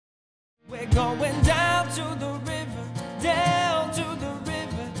We're going down to the river, down to the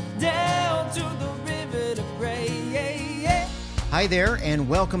river, down to the river to pray. Hi there, and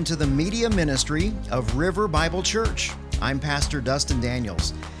welcome to the media ministry of River Bible Church. I'm Pastor Dustin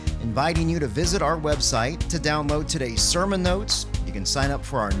Daniels, inviting you to visit our website to download today's sermon notes. You can sign up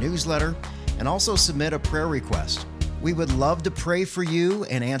for our newsletter and also submit a prayer request. We would love to pray for you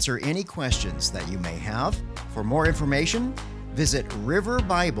and answer any questions that you may have. For more information, visit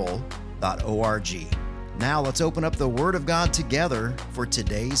riverbible.org. Now let's open up the Word of God together for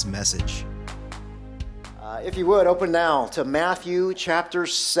today's message. If you would, open now to Matthew chapter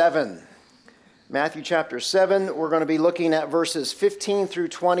 7. Matthew chapter 7, we're going to be looking at verses 15 through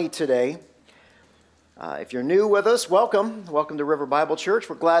 20 today. If you're new with us, welcome. Welcome to River Bible Church.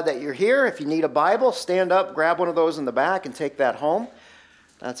 We're glad that you're here. If you need a Bible, stand up, grab one of those in the back, and take that home.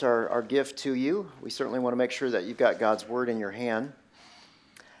 That's our gift to you. We certainly want to make sure that you've got God's Word in your hand.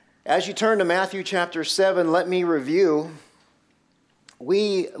 As you turn to Matthew chapter 7, let me review.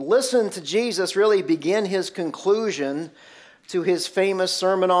 We listened to Jesus really begin his conclusion to his famous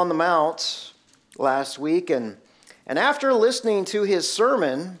Sermon on the Mount last week. And after listening to his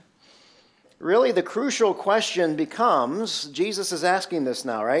sermon, really the crucial question becomes, Jesus is asking this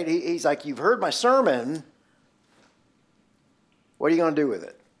now, right? He's like, you've heard my sermon. What are you going to do with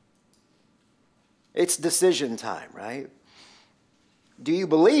it? It's decision time, right? Do you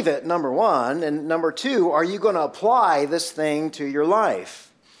believe it, number one? And number two, are you going to apply this thing to your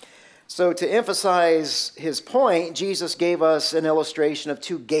life? So to emphasize his point, Jesus gave us an illustration of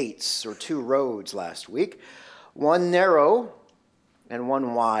two gates or two roads last week, one narrow and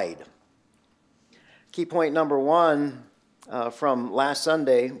one wide. Key point number one from last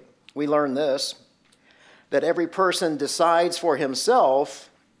Sunday, we learned this, that every person decides for himself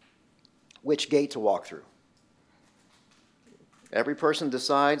which gate to walk through. Every person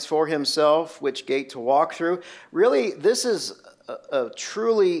decides for himself which gate to walk through. Really, this is a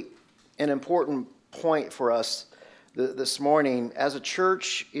truly an important point for us this morning. As a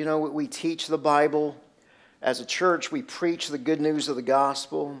church, you know, we teach the Bible. As a church, we preach the good news of the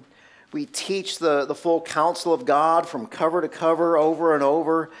gospel. We teach the full counsel of God from cover to cover, over and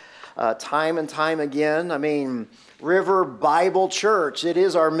over, time and time again. I mean, River Bible Church, it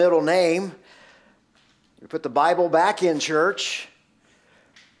is our middle name. We put the Bible back in church,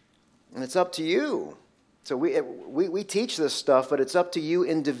 and it's up to you. So we teach this stuff, but it's up to you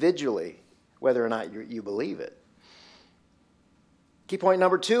individually whether or not you believe it. Key point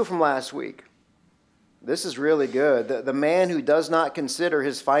number two from last week. This is really good. The man who does not consider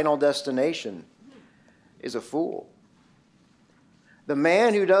his final destination is a fool. The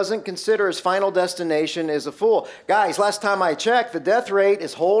man who doesn't consider his final destination is a fool. Guys, last time I checked, the death rate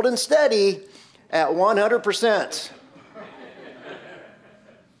is holding steady at 100%.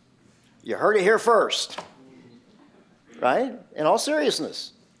 You heard it here first, right? In all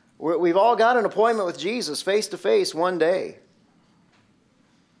seriousness, we've all got an appointment with Jesus face to face one day.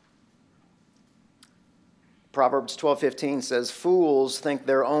 Proverbs 12:15 says, "Fools think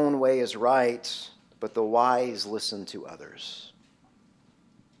their own way is right, but the wise listen to others."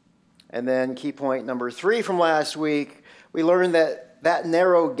 And then key point number three from last week, we learned that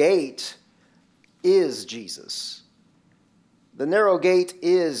narrow gate is Jesus. The narrow gate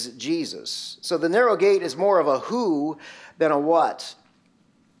is Jesus. So the narrow gate is more of a who than a what.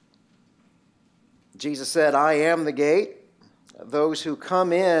 Jesus said, "I am the gate. Those who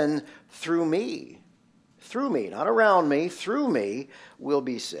come in through me, not around me, through me, will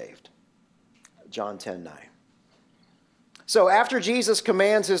be saved." John 10:9. So after Jesus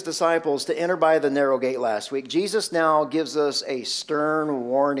commands his disciples to enter by the narrow gate last week, Jesus now gives us a stern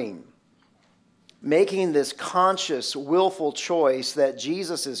warning, making this conscious, willful choice that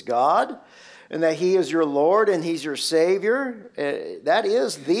Jesus is God and that he is your Lord and he's your Savior. That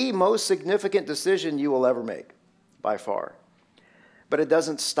is the most significant decision you will ever make, by far. But it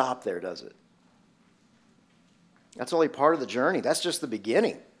doesn't stop there, does it? That's only part of the journey. That's just the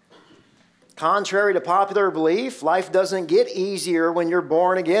beginning. Contrary to popular belief, life doesn't get easier when you're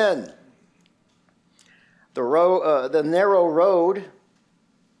born again. The narrow road,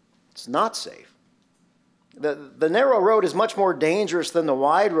 it's not safe. The narrow road is much more dangerous than the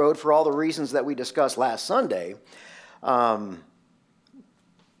wide road for all the reasons that we discussed last Sunday. Now,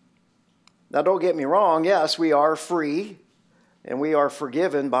 don't get me wrong. Yes, we are free and we are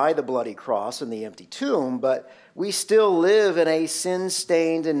forgiven by the bloody cross and the empty tomb, but we still live in a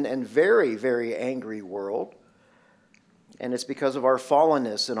sin-stained and very, very angry world. And it's because of our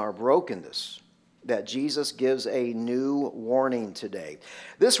fallenness and our brokenness that Jesus gives a new warning today.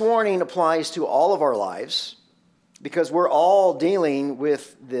 This warning applies to all of our lives, because we're all dealing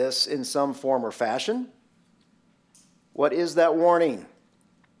with this in some form or fashion. What is that warning?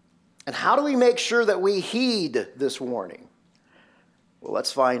 And how do we make sure that we heed this warning? Well,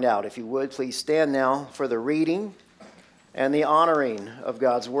 let's find out. If you would, please stand now for the reading and the honoring of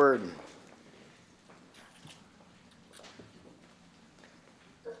God's Word.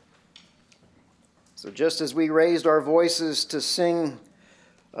 So just as we raised our voices to sing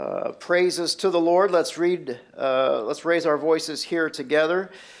praises to the Lord, let's raise our voices here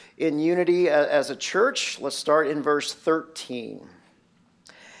together in unity as a church. Let's start in verse 13.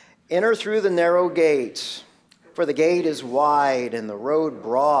 Enter through the narrow gate, for the gate is wide and the road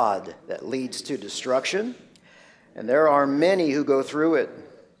broad that leads to destruction, and there are many who go through it.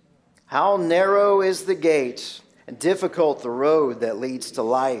 How narrow is the gate, and difficult the road that leads to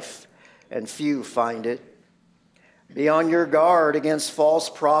life, and few find it. Be on your guard against false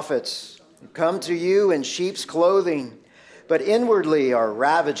prophets, who come to you in sheep's clothing, but inwardly are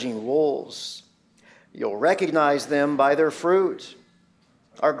ravaging wolves. You'll recognize them by their fruit.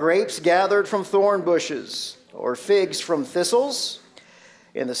 Are grapes gathered from thorn bushes, or figs from thistles?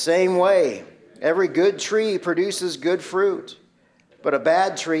 In the same way, every good tree produces good fruit, but a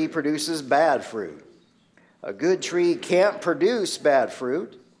bad tree produces bad fruit. A good tree can't produce bad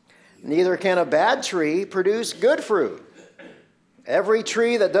fruit, neither can a bad tree produce good fruit. Every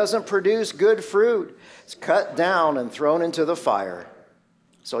tree that doesn't produce good fruit is cut down and thrown into the fire,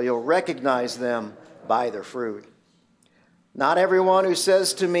 so you'll recognize them by their fruit. Not everyone who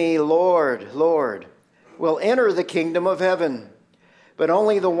says to me, Lord, Lord, will enter the kingdom of heaven, but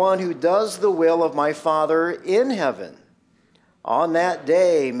only the one who does the will of my Father in heaven. On that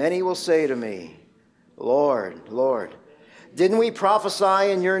day, many will say to me, Lord, Lord, didn't we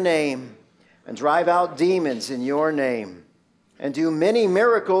prophesy in your name and drive out demons in your name and do many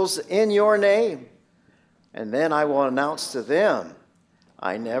miracles in your name? And then I will announce to them,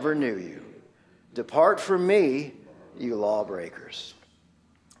 I never knew you. Depart from me, you lawbreakers.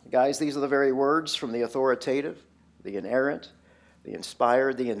 Guys, these are the very words from the authoritative, the inerrant, the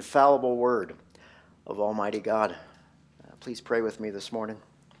inspired, the infallible word of Almighty God. Please pray with me this morning.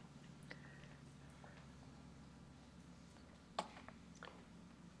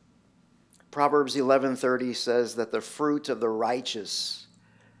 Proverbs 11:30 says that the fruit of the righteous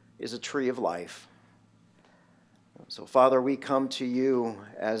is a tree of life. So, Father, we come to you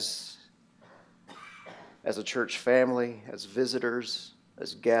as a church family, as visitors,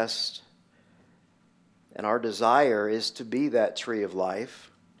 as guests, and our desire is to be that tree of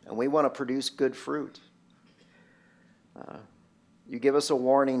life, and we want to produce good fruit. You give us a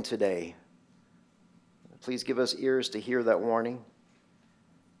warning today. Please give us ears to hear that warning.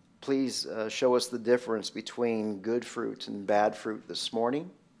 Please show us the difference between good fruit and bad fruit this morning.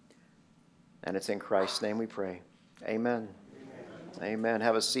 And it's in Christ's name we pray. Amen. Amen. Amen.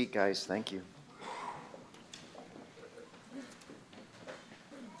 Have a seat, guys. Thank you.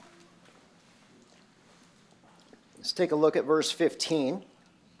 Let's take a look at verse 15.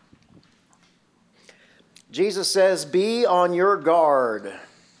 Jesus says, be on your guard.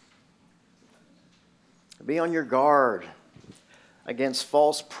 Be on your guard against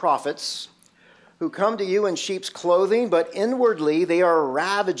false prophets who come to you in sheep's clothing, but inwardly they are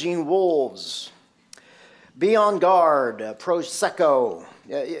ravaging wolves. Be on guard, prosecco.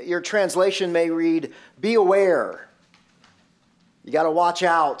 Your translation may read, be aware. You got to watch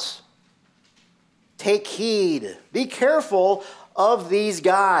out. Take heed. Be careful of these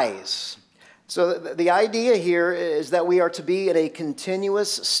guys. So the idea here is that we are to be in a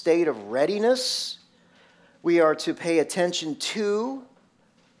continuous state of readiness. We are to pay attention to.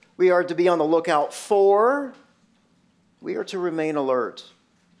 We are to be on the lookout for. We are to remain alert.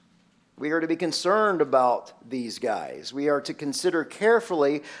 We are to be concerned about these guys. We are to consider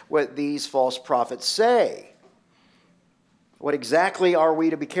carefully what these false prophets say. What exactly are we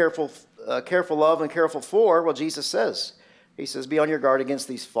to be careful of and careful for? Well, Jesus says, he says, be on your guard against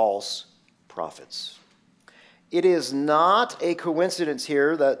these false prophets. It is not a coincidence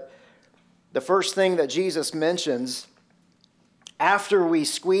here that the first thing that Jesus mentions after we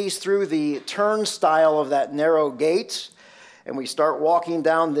squeeze through the turnstile of that narrow gate and we start walking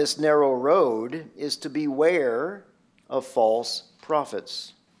down this narrow road is to beware of false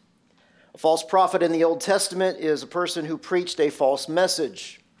prophets. A false prophet in the Old Testament is a person who preached a false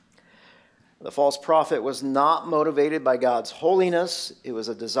message. The false prophet was not motivated by God's holiness. It was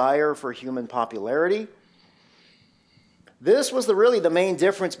a desire for human popularity. This was really the main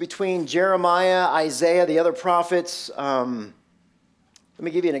difference between Jeremiah, Isaiah, the other prophets. Let me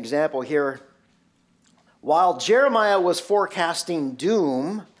give you an example here. While Jeremiah was forecasting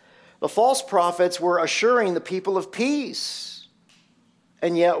doom, The false prophets were assuring the people of peace,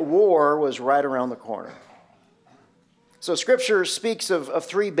 and yet war was right around the corner. So Scripture speaks of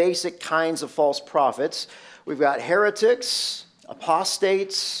three basic kinds of false prophets. We've got heretics,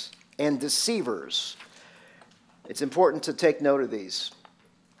 apostates, and deceivers. It's important to take note of these.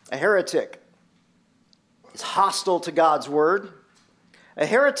 A heretic is hostile to God's word. A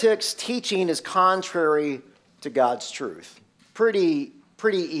heretic's teaching is contrary to God's truth. Pretty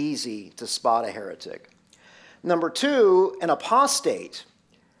easy to spot a heretic. Number two, an apostate.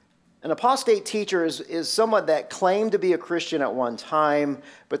 An apostate teacher is someone that claimed to be a Christian at one time,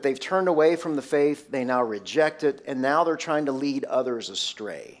 but they've turned away from the faith, they now reject it, and now they're trying to lead others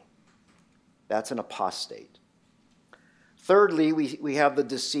astray. That's an apostate. Thirdly, we have the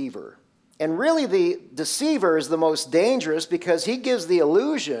deceiver. And really the deceiver is the most dangerous because he gives the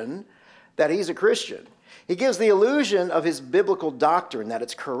illusion that he's a Christian. He gives the illusion of his biblical doctrine, that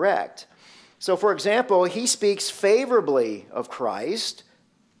it's correct. So for example, he speaks favorably of Christ.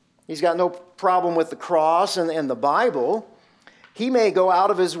 He's got no problem with the cross and the Bible. He may go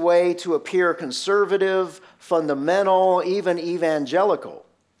out of his way to appear conservative, fundamental, even evangelical.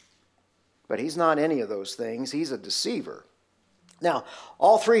 But he's not any of those things. He's a deceiver. Now,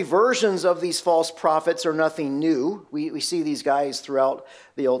 all three versions of these false prophets are nothing new. We see these guys throughout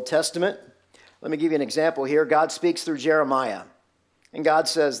the Old Testament. Let me give you an example here. God speaks through Jeremiah. And God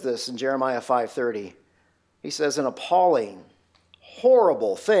says this in Jeremiah 5:30. He says, an appalling,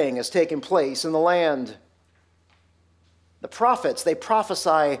 horrible thing has taken place in the land. The prophets, they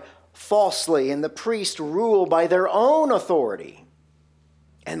prophesy falsely, and the priests rule by their own authority.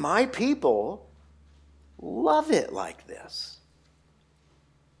 And my people love it like this.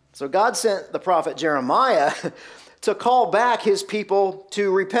 So God sent the prophet Jeremiah to call back his people to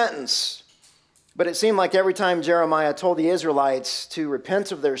repentance. But it seemed like every time Jeremiah told the Israelites to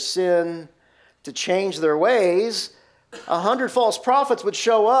repent of their sin, to change their ways, 100 false prophets would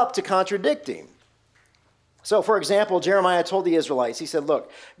show up to contradict him. So, for example, Jeremiah told the Israelites, he said,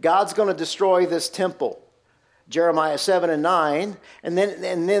 look, God's going to destroy this temple. Jeremiah 7 and 9, and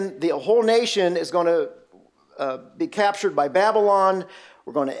then the whole nation is going to be captured by Babylon.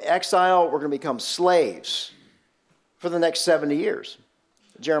 We're going to exile. We're going to become slaves for the next 70 years.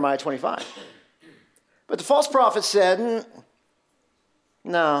 Jeremiah 25. But the false prophet said,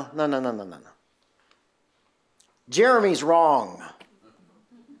 no. Jeremy's wrong.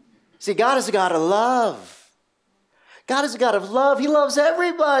 See, God is a God of love. God is a God of love. He loves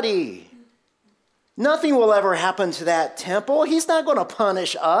everybody. Nothing will ever happen to that temple. He's not going to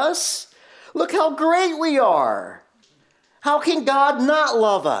punish us. Look how great we are. How can God not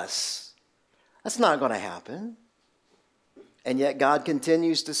love us? That's not going to happen. And yet God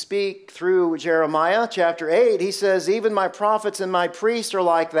continues to speak through Jeremiah chapter 8. He says, even my prophets and my priests are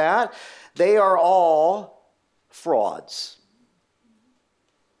like that. They are all frauds.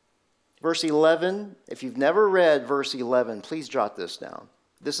 Verse 11, if you've never read verse 11, please jot this down.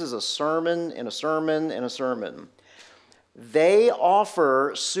 This is a sermon and a sermon and a sermon. They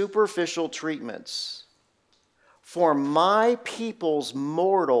offer superficial treatments for my people's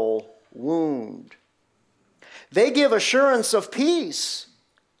mortal wound. They give assurance of peace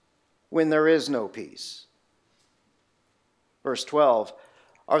when there is no peace. Verse 12,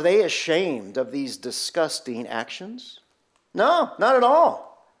 are they ashamed of these disgusting actions? No, not at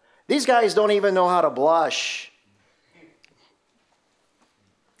all. These guys don't even know how to blush.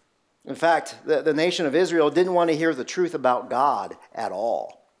 In fact, the nation of Israel didn't want to hear the truth about God at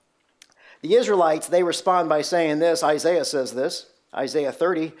all. The Israelites, they respond by saying this. Isaiah says this, Isaiah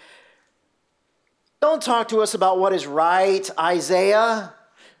 30. Don't talk to us about what is right, Isaiah.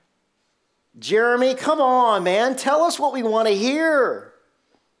 Jeremy, come on, man. Tell us what we want to hear.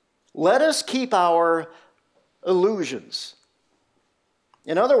 Let us keep our illusions.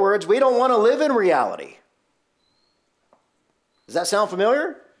 In other words, we don't want to live in reality. Does that sound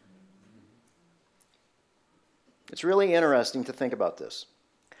familiar? It's really interesting to think about this.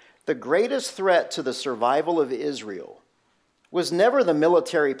 The greatest threat to the survival of Israel was never the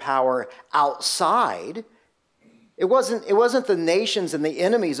military power outside. It wasn't the nations and the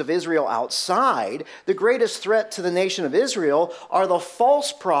enemies of Israel outside. The greatest threat to the nation of Israel are the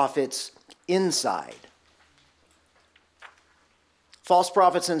false prophets inside. False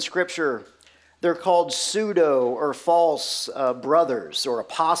prophets in Scripture, they're called pseudo or false brothers or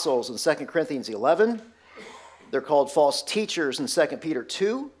apostles in 2 Corinthians 11. They're called false teachers in 2 Peter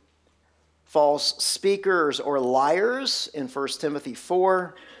 2. False speakers or liars in 1 Timothy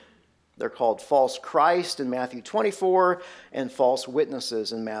 4. They're called false Christ in Matthew 24 and false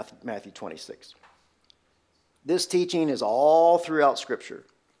witnesses in Matthew 26. This teaching is all throughout Scripture.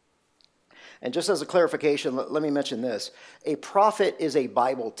 And just as a clarification, let me mention this. A prophet is a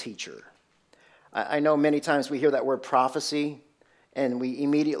Bible teacher. I know many times we hear that word prophecy, and we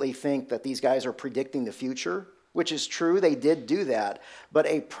immediately think that these guys are predicting the future, which is true. They did do that. But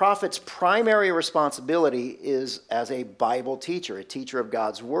a prophet's primary responsibility is as a Bible teacher, a teacher of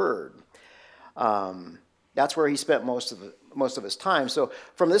God's word. That's where he spent most of his time. So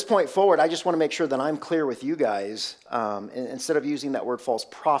from this point forward, I just want to make sure that I'm clear with you guys. Instead of using that word false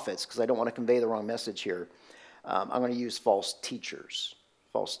prophets, because I don't want to convey the wrong message here, I'm going to use false teachers.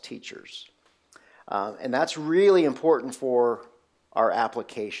 False teachers. And that's really important for our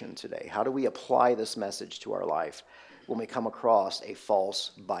application today. How do we apply this message to our life when we come across a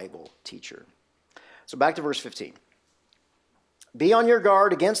false Bible teacher? So back to verse 15. Be on your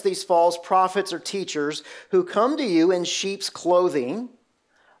guard against these false prophets or teachers who come to you in sheep's clothing,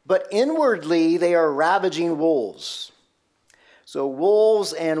 but inwardly they are ravaging wolves. So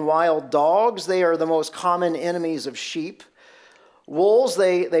wolves and wild dogs, they are the most common enemies of sheep. Wolves,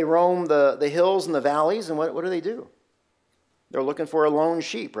 they roam the hills and the valleys, and what do? They're looking for a lone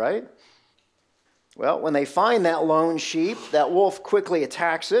sheep, right? Well, when they find that lone sheep, that wolf quickly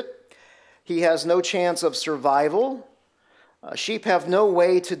attacks it. He has no chance of survival. Sheep have no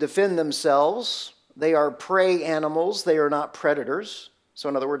way to defend themselves. They are prey animals. They are not predators. So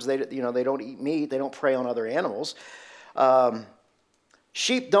in other words, they don't eat meat. They don't prey on other animals.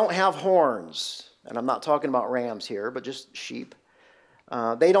 Sheep don't have horns. And I'm not talking about rams here, but just sheep.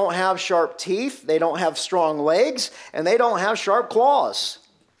 They don't have sharp teeth. They don't have strong legs. And they don't have sharp claws.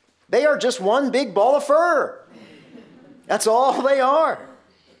 They are just one big ball of fur. That's all they are.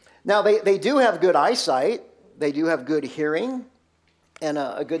 Now, they do have good eyesight. They do have good hearing and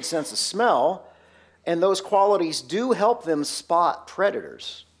a good sense of smell, and those qualities do help them spot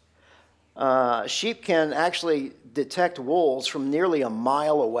predators. Sheep can actually detect wolves from nearly a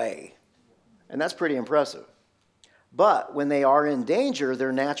mile away, and that's pretty impressive. But when they are in danger,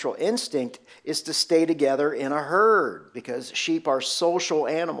 their natural instinct is to stay together in a herd because sheep are social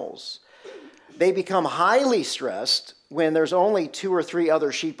animals. They become highly stressed when there's only 2 or 3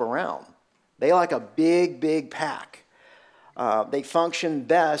 other sheep around. They like a big pack. They function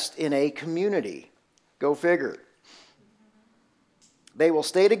best in a community. Go figure. They will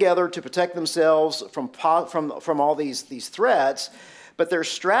stay together to protect themselves from all these threats, but their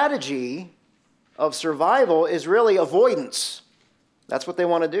strategy of survival is really avoidance. That's what they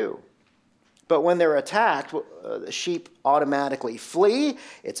want to do. But when they're attacked, the sheep automatically flee.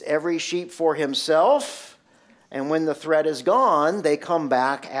 It's every sheep for himself. And when the threat is gone, they come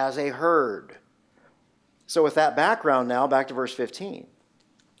back as a herd. So with that background now, back to verse 15.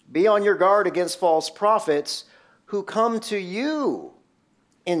 Be on your guard against false prophets who come to you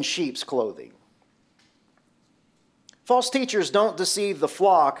in sheep's clothing. False teachers don't deceive the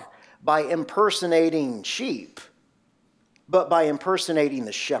flock by impersonating sheep, but by impersonating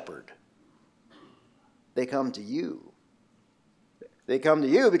the shepherd. They come to you. They come to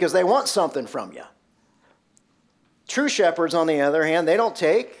you because they want something from you. True shepherds, on the other hand, they don't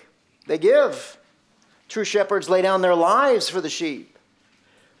take, they give. True shepherds lay down their lives for the sheep.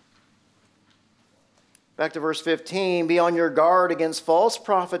 Back to verse 15, be on your guard against false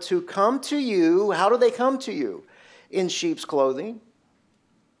prophets who come to you. How do they come to you? In sheep's clothing.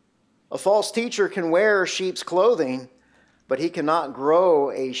 A false teacher can wear sheep's clothing, but he cannot grow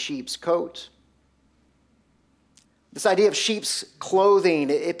a sheep's coat. This idea of sheep's clothing,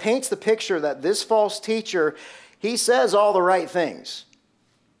 it paints the picture that this false teacher, he says all the right things.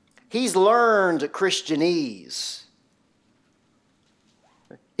 He's learned Christianese.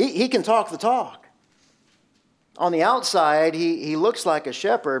 He can talk the talk. On the outside, he looks like a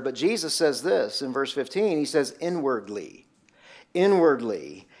shepherd, but Jesus says this in verse 15. He says, inwardly,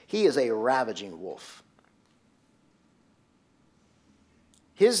 he is a ravaging wolf.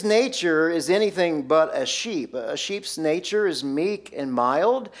 His nature is anything but a sheep. A sheep's nature is meek and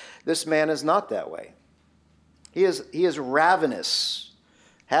mild. This man is not that way. He is ravenous.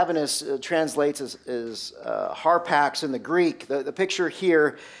 Ravenous translates as harpax in the Greek. The picture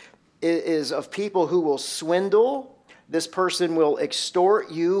here is of people who will swindle. This person will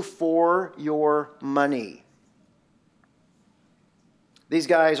extort you for your money. These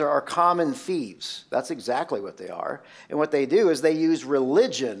guys are common thieves. That's exactly what they are. And what they do is they use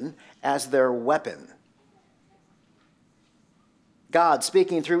religion as their weapon. God,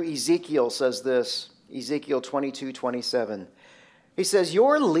 speaking through Ezekiel, says this, Ezekiel 22:27. He says,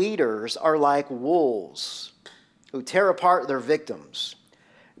 your leaders are like wolves who tear apart their victims.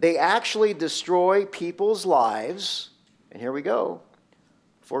 They actually destroy people's lives, and here we go,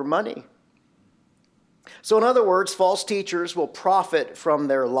 for money. So in other words, false teachers will profit from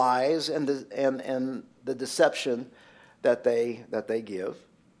their lies and the deception that they give.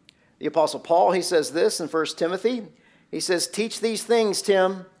 The Apostle Paul, he says this in 1 Timothy. He says, teach these things,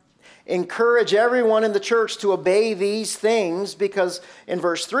 Tim. Encourage everyone in the church to obey these things, because in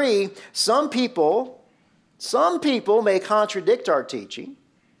verse 3, some people may contradict our teaching,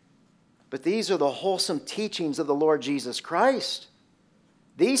 but these are the wholesome teachings of the Lord Jesus Christ.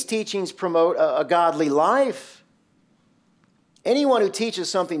 These teachings promote a godly life. Anyone who teaches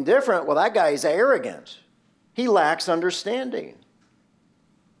something different, well, that guy is arrogant. He lacks understanding.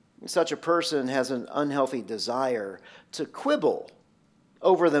 Such a person has an unhealthy desire to quibble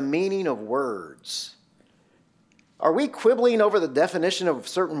over the meaning of words. Are we quibbling over the definition of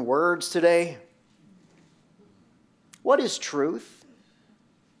certain words today? What is truth?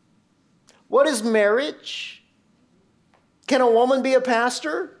 What is marriage? Can a woman be a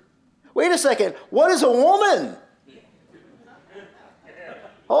pastor? Wait a second. What is a woman?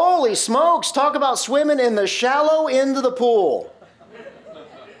 Holy smokes, talk about swimming in the shallow end of the pool.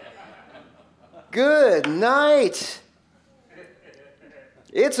 Good night.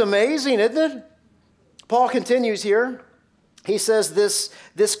 It's amazing, isn't it? Paul continues here. He says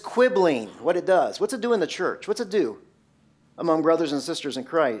this quibbling, what it does. What's it do in the church? What's it do among brothers and sisters in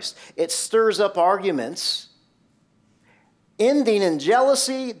Christ? It stirs up arguments, ending in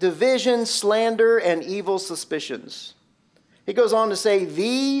jealousy, division, slander, and evil suspicions. He goes on to say,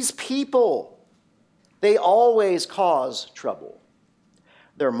 these people, they always cause trouble.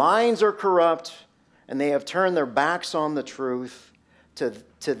 Their minds are corrupt, and they have turned their backs on the truth.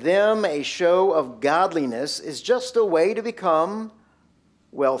 To them, a show of godliness is just a way to become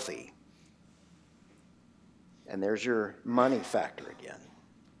wealthy. And there's your money factor again.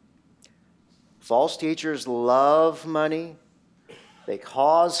 False teachers love money. They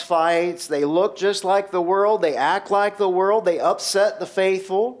cause fights. They look just like the world. They act like the world. They upset the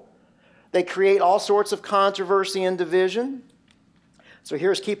faithful. They create all sorts of controversy and division. So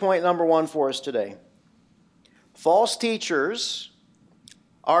here's key point number 1 for us today. False teachers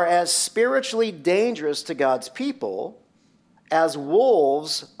are as spiritually dangerous to God's people as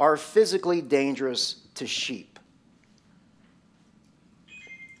wolves are physically dangerous to sheep.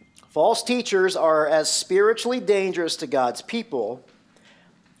 False teachers are as spiritually dangerous to God's people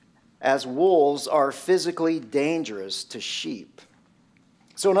as wolves are physically dangerous to sheep.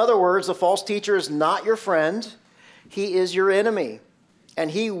 So in other words, a false teacher is not your friend. He is your enemy. And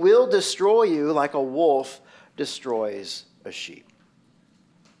he will destroy you like a wolf destroys a sheep.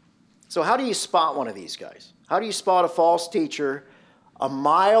 So how do you spot one of these guys? How do you spot a false teacher a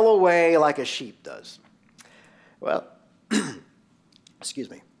mile away like a sheep does? Well, excuse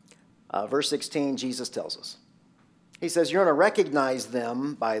me. Verse 16, Jesus tells us. He says, you're going to recognize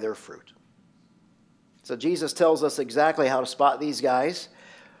them by their fruit. So Jesus tells us exactly how to spot these guys.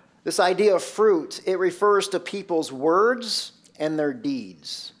 This idea of fruit, it refers to people's words and their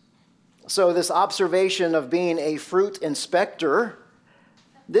deeds. So this observation of being a fruit inspector,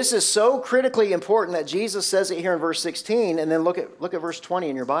 this is so critically important that Jesus says it here in verse 16, and then look at verse 20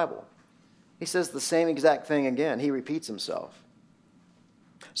 in your Bible. He says the same exact thing again. He repeats himself.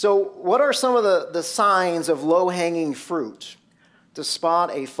 So what are some of the signs of low-hanging fruit to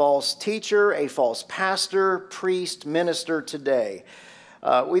spot a false teacher, a false pastor, priest, minister today?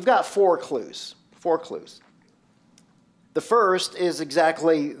 We've got 4 clues. 4 clues. The first is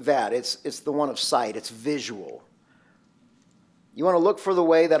exactly that. It's the one of sight. It's visual. You want to look for the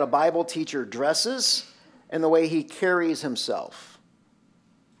way that a Bible teacher dresses and the way he carries himself.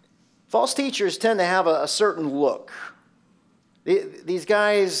 False teachers tend to have a certain look. These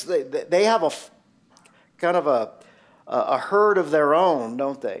guys, they have a kind of a herd of their own,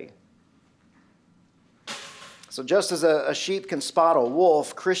 don't they? So just as a sheep can spot a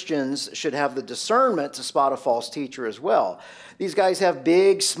wolf, Christians should have the discernment to spot a false teacher as well. These guys have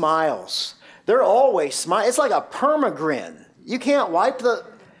big smiles. They're always smiling. It's like a permagrin. You can't wipe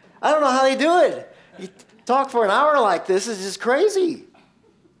I don't know how they do it. You talk for an hour like this, it's just crazy.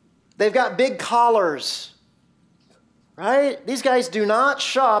 They've got big collars. Right? These guys do not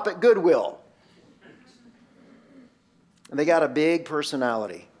shop at Goodwill. And they got a big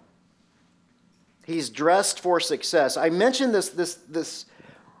personality. He's dressed for success. I mentioned this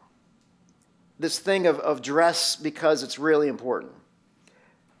thing of dress because it's really important.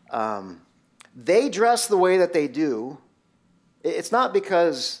 They dress the way that they do. It's not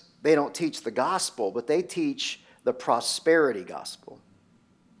because they don't teach the gospel, but they teach the prosperity gospel.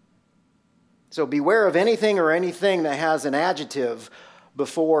 So beware of anything that has an adjective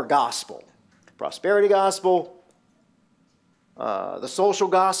before gospel. Prosperity gospel, the social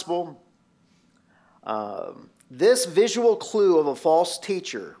gospel. This visual clue of a false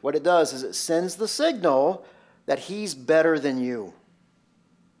teacher, what it does is it sends the signal that he's better than you.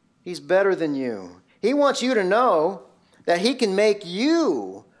 He's better than you. He wants you to know that he can make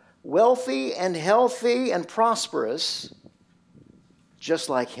you wealthy and healthy and prosperous just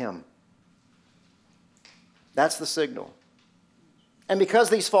like him. That's the signal. And because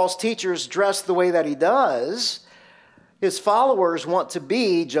these false teachers dress the way that he does, his followers want to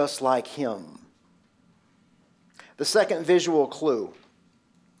be just like him. The second visual clue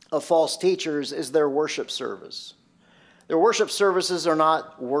of false teachers is their worship service. Their worship services are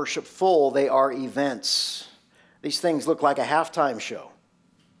not worshipful, they are events. These things look like a halftime show.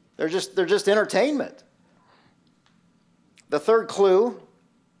 They're just entertainment. The third clue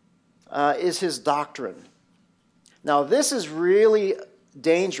is his doctrine. Now, this is really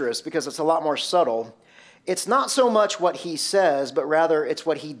dangerous because it's a lot more subtle. It's not so much what he says, but rather it's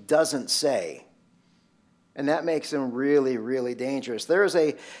what he doesn't say. And that makes him really, really dangerous. There is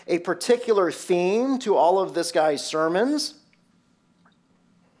a particular theme to all of this guy's sermons.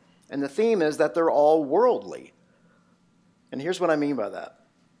 And the theme is that they're all worldly. And here's what I mean by that.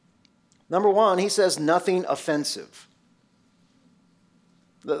 Number one, he says nothing offensive.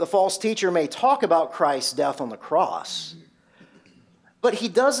 The false teacher may talk about Christ's death on the cross, but he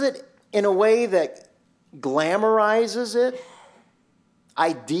does it in a way that glamorizes it,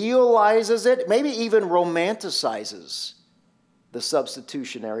 idealizes it, maybe even romanticizes the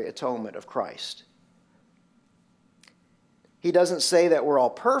substitutionary atonement of Christ. He doesn't say that we're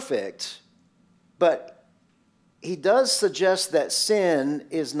all perfect, but he does suggest that sin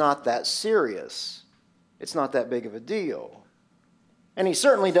is not that serious. It's not that big of a deal. And he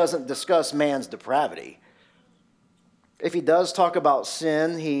certainly doesn't discuss man's depravity. If he does talk about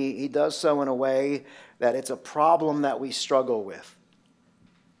sin, he does so in a way that it's a problem that we struggle with.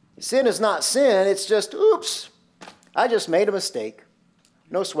 Sin is not sin, it's just, oops, I just made a mistake.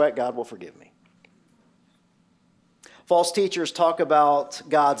 No sweat, God will forgive me. False teachers talk about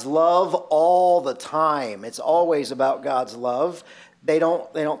God's love all the time. It's always about God's love. They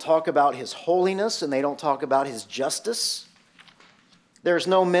don't talk about his holiness, and they don't talk about his justice. There's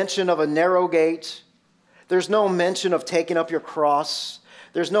no mention of a narrow gate. There's no mention of taking up your cross.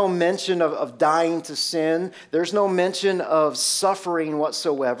 There's no mention of dying to sin. There's no mention of suffering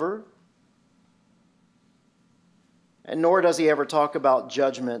whatsoever. And nor does he ever talk about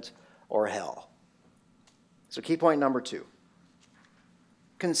judgment or hell. So key point number 2.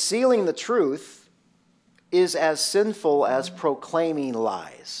 Concealing the truth is as sinful as proclaiming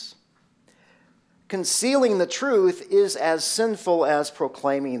lies. Concealing the truth is as sinful as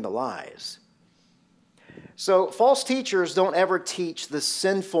proclaiming the lies. So false teachers don't ever teach the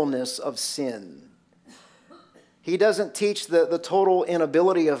sinfulness of sin. He doesn't teach the total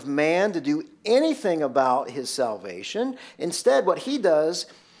inability of man to do anything about his salvation. Instead, what he does,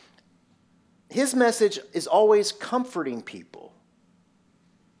 his message is always comforting people.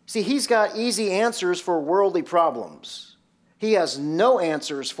 See, he's got easy answers for worldly problems. He has no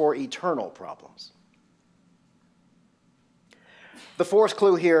answers for eternal problems. The fourth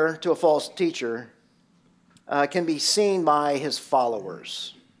clue here to a false teacher can be seen by his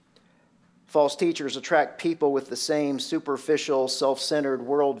followers. False teachers attract people with the same superficial, self-centered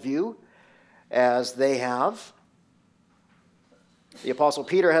worldview as they have. The Apostle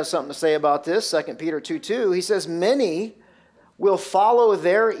Peter has something to say about this. 2 Peter 2:2, he says, many will follow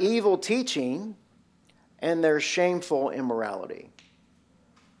their evil teaching and their shameful immorality.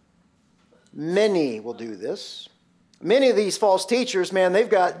 Many will do this. Many of these false teachers, man, they've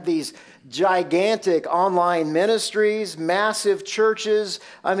got these gigantic online ministries, massive churches.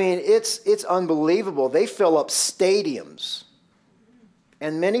 I mean, it's unbelievable. They fill up stadiums.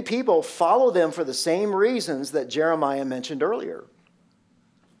 And many people follow them for the same reasons that Jeremiah mentioned earlier.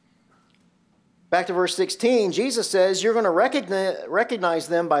 Back to verse 16, Jesus says, you're going to recognize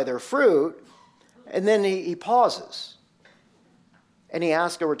them by their fruit. And then he pauses. And he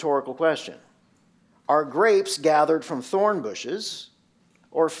asks a rhetorical question. Are grapes gathered from thorn bushes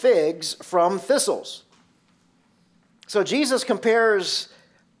or figs from thistles? So Jesus compares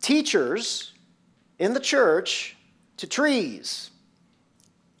teachers in the church to trees.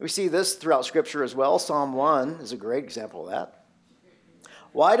 We see this throughout Scripture as well. Psalm 1 is a great example of that.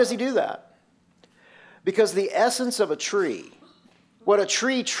 Why does he do that? Because the essence of a tree, what a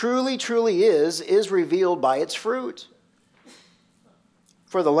tree truly, truly is revealed by its fruit.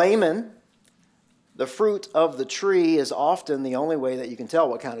 For the layman, the fruit of the tree is often the only way that you can tell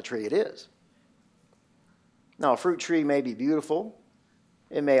what kind of tree it is. Now, a fruit tree may be beautiful.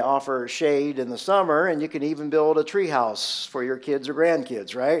 It may offer shade in the summer, and you can even build a tree house for your kids or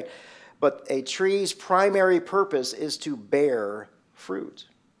grandkids, right? but a tree's primary purpose is to bear fruit.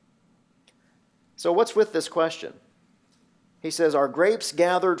 So what's with this question? He says, are grapes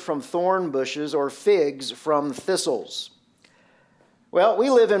gathered from thorn bushes or figs from thistles? Well, we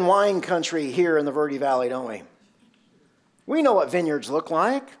live in wine country here in the Verde Valley, don't we? We know what vineyards look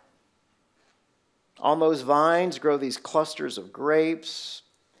like. On those vines grow these clusters of grapes,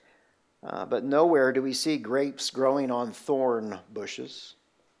 but nowhere do we see grapes growing on thorn bushes.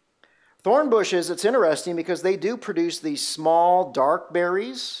 Thorn bushes, it's interesting because they do produce these small, dark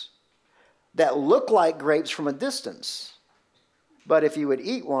berries that look like grapes from a distance. But if you would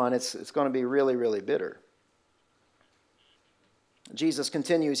eat one, it's going to be really, really bitter. Jesus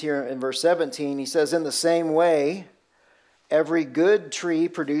continues here in verse 17. He says, in the same way, every good tree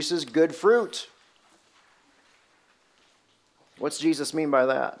produces good fruit. What's Jesus mean by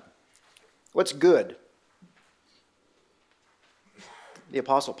that? What's good? The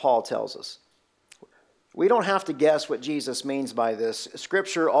Apostle Paul tells us. We don't have to guess what Jesus means by this.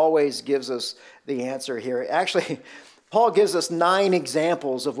 Scripture always gives us the answer here. Actually, Paul gives us 9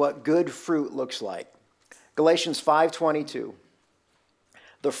 examples of what good fruit looks like. Galatians 5:22,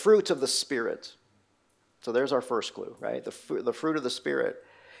 the fruit of the Spirit. So there's our first clue, right? The fruit of the Spirit.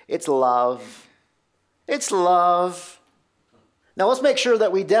 It's love. It's love. Now let's make sure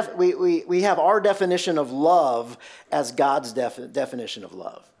that we have our definition of love as God's definition of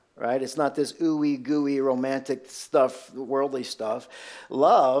love, right? It's not this ooey gooey romantic stuff, worldly stuff.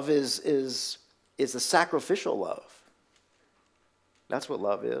 Love is a sacrificial love. That's what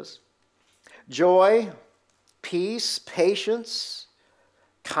love is. Joy, peace, patience,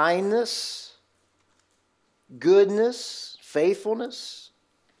 kindness, goodness, faithfulness,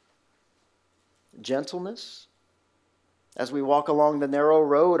 gentleness. As we walk along the narrow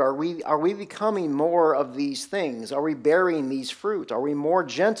road, are we becoming more of these things? Are we bearing these fruit? Are we more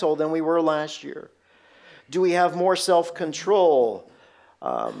gentle than we were last year? Do we have more self-control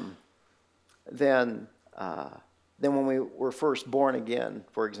than when we were first born again,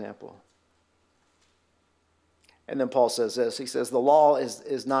 for example? And then Paul says this. He says the law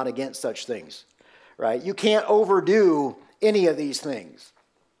is not against such things, right? You can't overdo any of these things.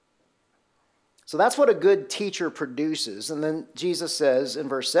 So that's what a good teacher produces. And then Jesus says in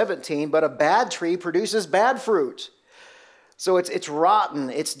verse 17, but a bad tree produces bad fruit. So it's rotten,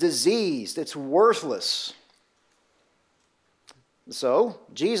 it's diseased, it's worthless. So,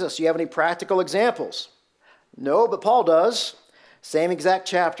 Jesus, do you have any practical examples? No, but Paul does. Same exact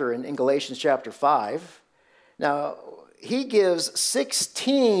chapter in Galatians chapter 5. Now, he gives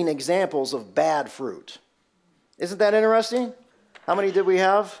 16 examples of bad fruit. Isn't that interesting? How many did we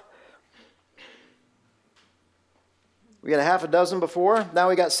have? We had a half a dozen before. Now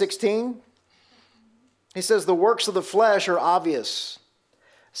we got 16. He says the works of the flesh are obvious.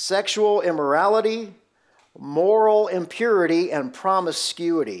 Sexual immorality, moral impurity, and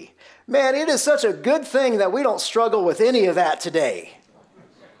promiscuity. Man, it is such a good thing that we don't struggle with any of that today.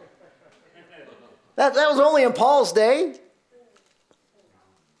 That was only in Paul's day.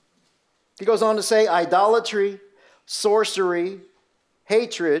 He goes on to say idolatry, sorcery,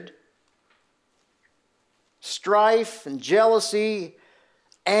 hatred, strife and jealousy,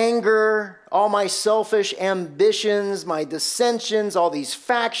 anger, all my selfish ambitions, my dissensions, all these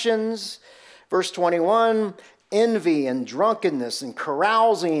factions. Verse 21, envy and drunkenness and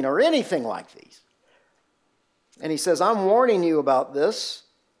carousing or anything like these. And he says, I'm warning you about this,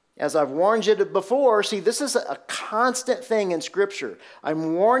 as I've warned you before. See, this is a constant thing in Scripture.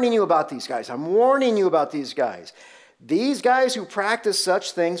 I'm warning you about these guys. I'm warning you about these guys. These guys who practice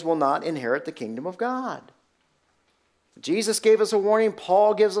such things will not inherit the kingdom of God. Jesus gave us a warning.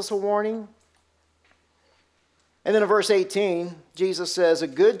 Paul gives us a warning. And then in verse 18, Jesus says, a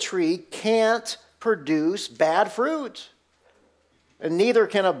good tree can't produce bad fruit, and neither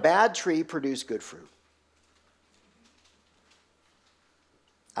can a bad tree produce good fruit.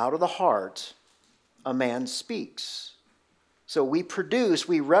 Out of the heart, a man speaks. So we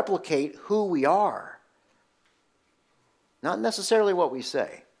replicate who we are. Not necessarily what we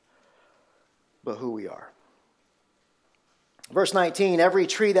say, but who we are. Verse 19, every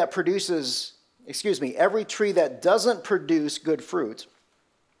tree that doesn't produce good fruit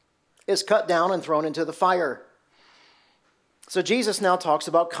is cut down and thrown into the fire. So Jesus now talks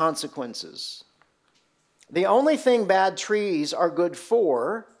about consequences. The only thing bad trees are good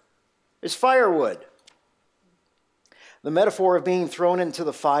for is firewood. The metaphor of being thrown into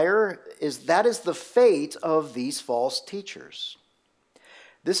the fire is the fate of these false teachers.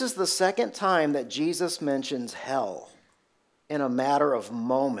 This is the second time that Jesus mentions hell in a matter of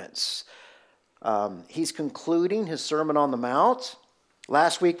moments. He's concluding his Sermon on the Mount.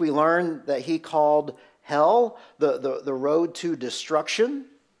 Last week we learned that he called hell the road to destruction.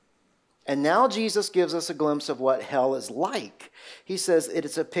 And now Jesus gives us a glimpse of what hell is like. He says it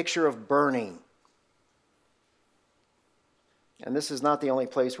is a picture of burning. And this is not the only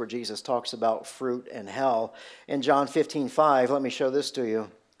place where Jesus talks about fruit and hell. In John 15:5, let me show this to you.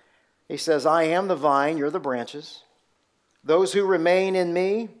 He says, I am the vine, you're the branches. Those who remain in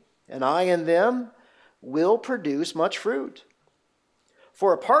me, and I in them, will produce much fruit.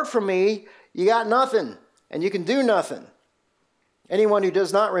 For apart from me, you got nothing, and you can do nothing. Anyone who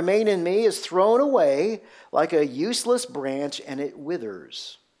does not remain in me is thrown away like a useless branch, and it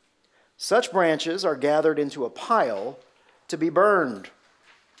withers. Such branches are gathered into a pile to be burned.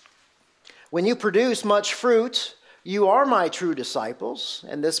 When you produce much fruit, you are my true disciples,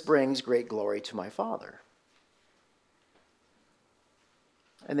 and this brings great glory to my Father.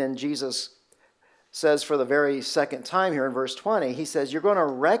 And then Jesus says for the very second time here in verse 20, he says, you're going to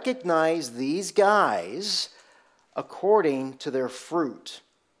recognize these guys according to their fruit.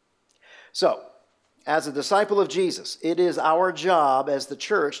 So, as a disciple of Jesus, it is our job as the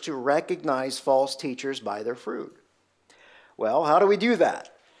church to recognize false teachers by their fruit. Well, how do we do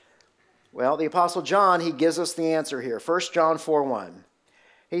that? Well, the Apostle John, he gives us the answer here. 1 John 4:1.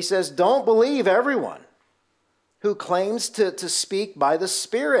 He says, don't believe everyone who claims to speak by the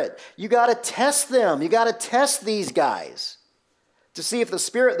Spirit. You got to test them. You got to test these guys to see if the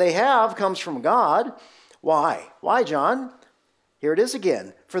spirit they have comes from God. Why? Why, John? Here it is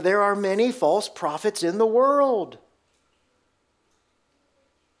again. For there are many false prophets in the world.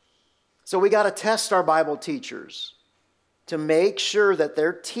 So we got to test our Bible teachers to make sure that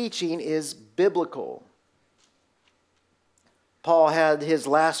their teaching is biblical. Paul had his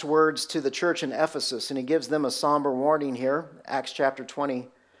last words to the church in Ephesus, and he gives them a somber warning here, Acts chapter 20.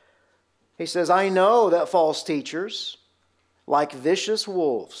 He says, I know that false teachers, like vicious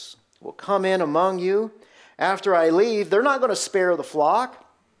wolves, will come in among you. After I leave, they're not going to spare the flock.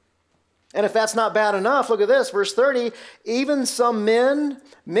 And if that's not bad enough, look at this, verse 30, even some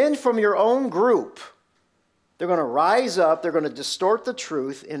men from your own group, they're going to rise up, they're going to distort the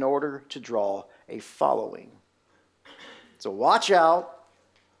truth in order to draw a following. So watch out,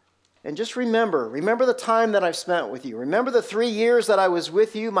 and just remember the time that I've spent with you. Remember the 3 years that I was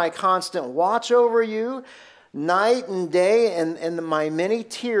with you, my constant watch over you, night and day, and my many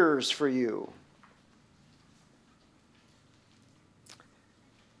tears for you.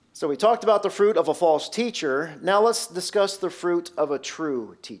 So we talked about the fruit of a false teacher. Now let's discuss the fruit of a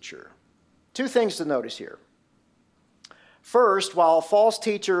true teacher. 2 things to notice here. First, while false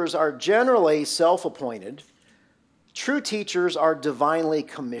teachers are generally self-appointed, true teachers are divinely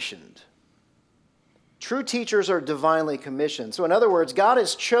commissioned. True teachers are divinely commissioned. So in other words, God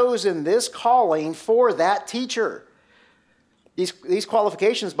has chosen this calling for that teacher. These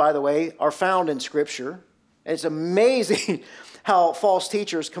qualifications, by the way, are found in Scripture. And it's amazing how false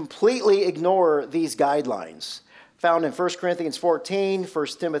teachers completely ignore these guidelines. Found in 1 Corinthians 14, 1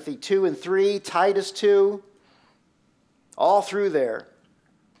 Timothy 2 and 3, Titus 2, all through there.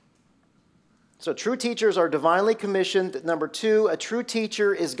 So true teachers are divinely commissioned. Number 2, a true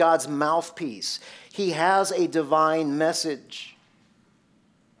teacher is God's mouthpiece. He has a divine message.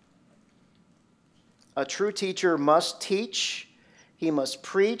 A true teacher must teach, he must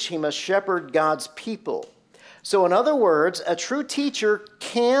preach, he must shepherd God's people. So in other words, a true teacher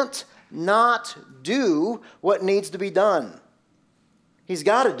can't not do what needs to be done. He's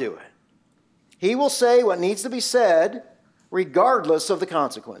got to do it. He will say what needs to be said regardless of the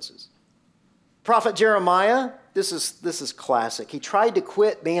consequences. Prophet Jeremiah, this is classic. He tried to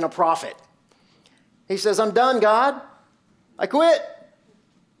quit being a prophet. He says, I'm done, God. I quit.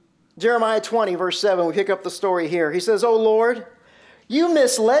 Jeremiah 20, verse 7, we pick up the story here. He says, O Lord, you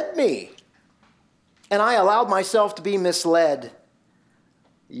misled me, and I allowed myself to be misled.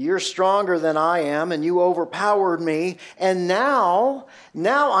 You're stronger than I am, and you overpowered me, and now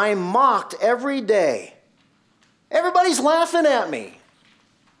I'm mocked every day. Everybody's laughing at me.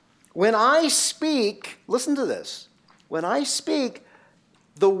 When I speak, listen to this. When I speak,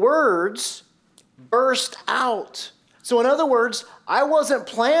 the words burst out. So in other words, I wasn't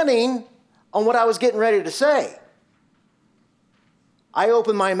planning on what I was getting ready to say. I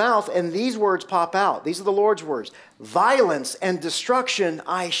open my mouth and these words pop out. These are the Lord's words. Violence and destruction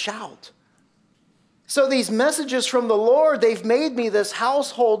I shout. So these messages from the Lord, they've made me this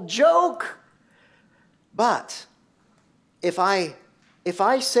household joke. But if I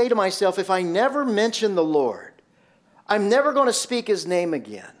say to myself, if I never mention the Lord, I'm never going to speak his name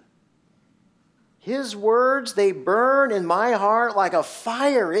again. His words, they burn in my heart like a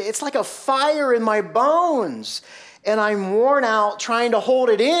fire. It's like a fire in my bones. And I'm worn out trying to hold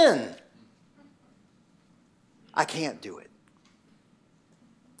it in. I can't do it.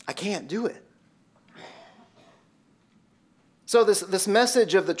 I can't do it. So this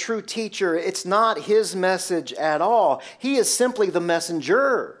message of the true teacher, it's not his message at all. He is simply the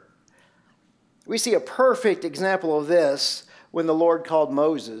messenger. We see a perfect example of this when the Lord called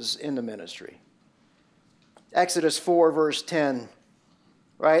Moses into ministry. Exodus 4, verse 10,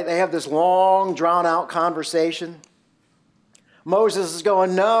 right? They have this long, drawn-out conversation. Moses is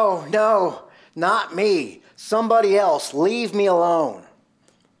going, no, not me. Somebody else. Leave me alone.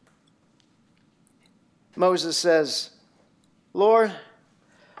 Moses says, Lord,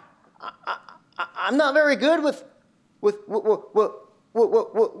 I'm not very good with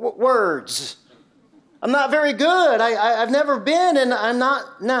words. I'm not very good. I've never been, and I'm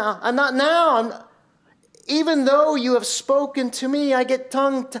not now. Even though you have spoken to me, I get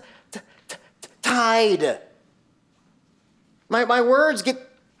tongue-tied. My words get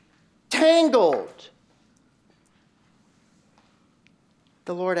tangled.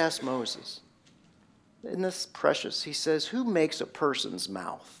 The Lord asked Moses, isn't this precious? He says, who makes a person's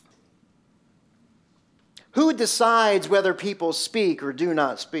mouth? Who decides whether people speak or do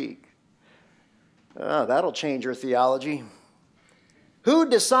not speak? That'll change your theology. Who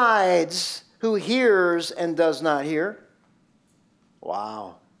decides who hears and does not hear?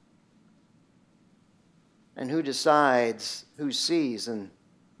 Wow. And who decides who sees and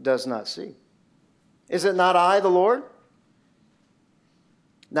does not see? Is it not I, the Lord?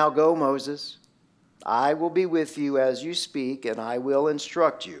 Now go, Moses. I will be with you as you speak, and I will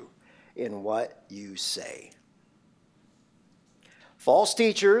instruct you in what you say. False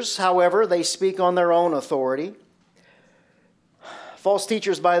teachers, however, they speak on their own authority. False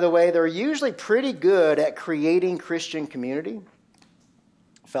teachers, by the way, they're usually pretty good at creating Christian community,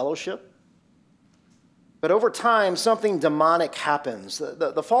 fellowship. But over time, something demonic happens.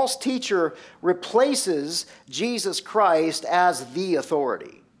 The false teacher replaces Jesus Christ as the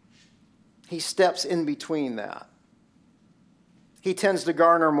authority. He steps in between that. He tends to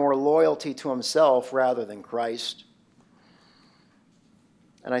garner more loyalty to himself rather than Christ.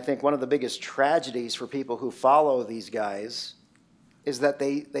 And I think one of the biggest tragedies for people who follow these guys is that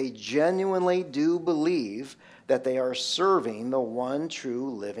they genuinely do believe that they are serving the one true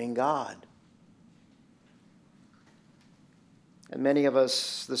living God. And many of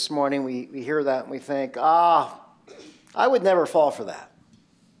us this morning, we hear that and we think, I would never fall for that.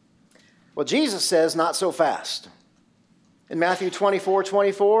 Well, Jesus says, not so fast. In Matthew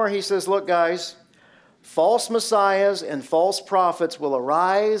 24:24, he says, look, guys, false messiahs and false prophets will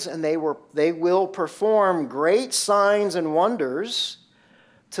arise, and they will perform great signs and wonders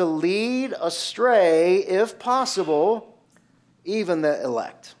to lead astray, if possible, even the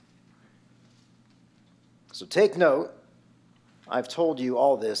elect. So take note. I've told you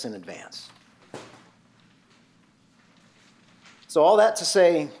all this in advance. So all that to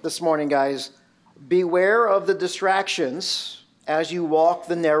say this morning, guys, beware of the distractions as you walk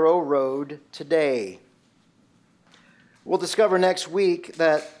the narrow road today. We'll discover next week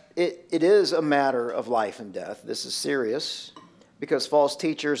that it is a matter of life and death. This is serious because false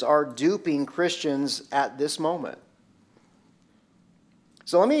teachers are duping Christians at this moment.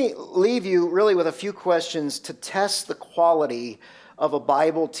 So let me leave you really with a few questions to test the quality of a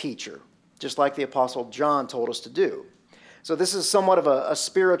Bible teacher, just like the Apostle John told us to do. So this is somewhat of a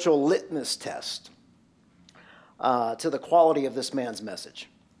spiritual litmus test to the quality of this man's message.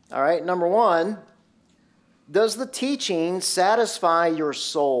 All right, number one, does the teaching satisfy your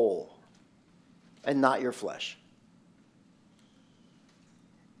soul and not your flesh?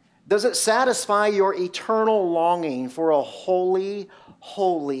 Does it satisfy your eternal longing for a holy,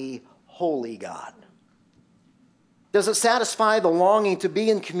 holy, holy God? Does it satisfy the longing to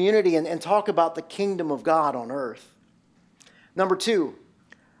be in community and talk about the kingdom of God on earth? Number two,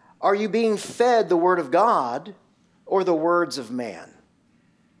 are you being fed the word of God or the words of man?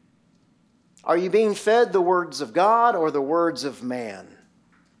 Are you being fed the words of God or the words of man?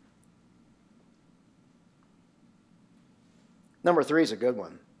 Number three is a good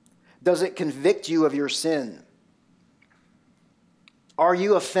one. Does it convict you of your sin? Are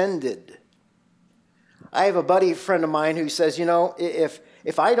you offended? I have a buddy friend of mine who says,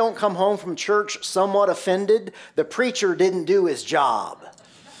 if I don't come home from church somewhat offended, the preacher didn't do his job.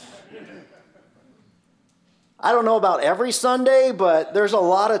 I don't know about every Sunday, but there's a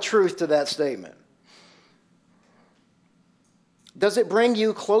lot of truth to that statement. Does it bring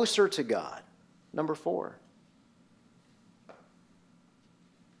you closer to God? Number four.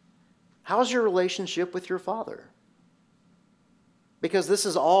 How's your relationship with your Father? Because this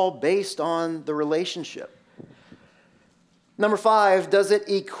is all based on the relationship. Number 5, does it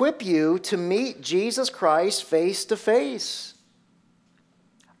equip you to meet Jesus Christ face to face?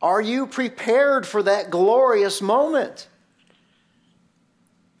 Are you prepared for that glorious moment?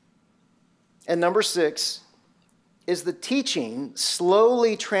 And number 6, is the teaching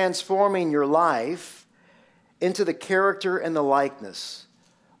slowly transforming your life into the character and the likeness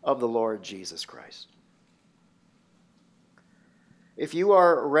of the Lord Jesus Christ? If you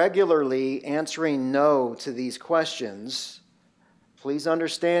are regularly answering no to these questions, please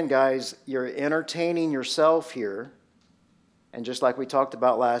understand, guys, you're entertaining yourself here. And just like we talked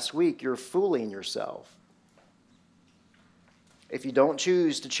about last week, you're fooling yourself. If you don't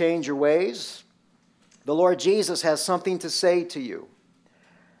choose to change your ways, the Lord Jesus has something to say to you.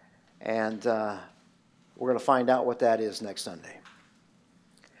 And we're going to find out what that is next Sunday.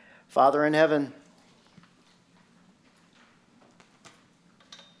 Father in heaven,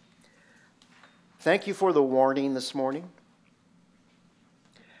 thank you for the warning this morning.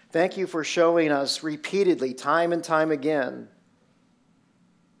 Thank you for showing us repeatedly, time and time again,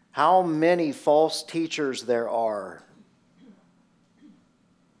 how many false teachers there are.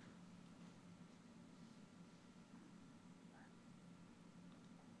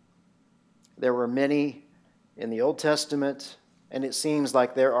 There were many in the Old Testament, and it seems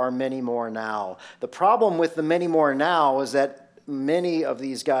like there are many more now. The problem with the many more now is that many of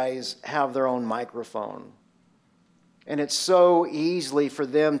these guys have their own microphone. And it's so easily for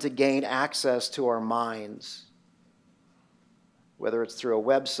them to gain access to our minds, whether it's through a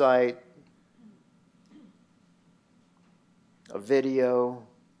website, a video,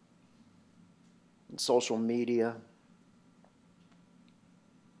 social media.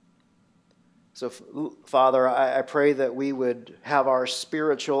 So, Father, I pray that we would have our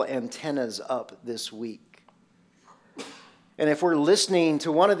spiritual antennas up this week. And if we're listening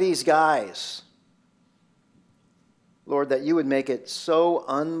to one of these guys, Lord, that you would make it so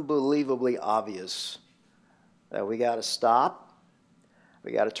unbelievably obvious that we got to stop,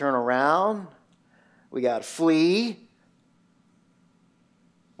 we got to turn around, we got to flee,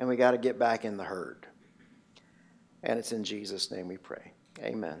 and we got to get back in the herd. And it's in Jesus' name we pray.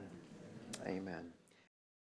 Amen. Amen.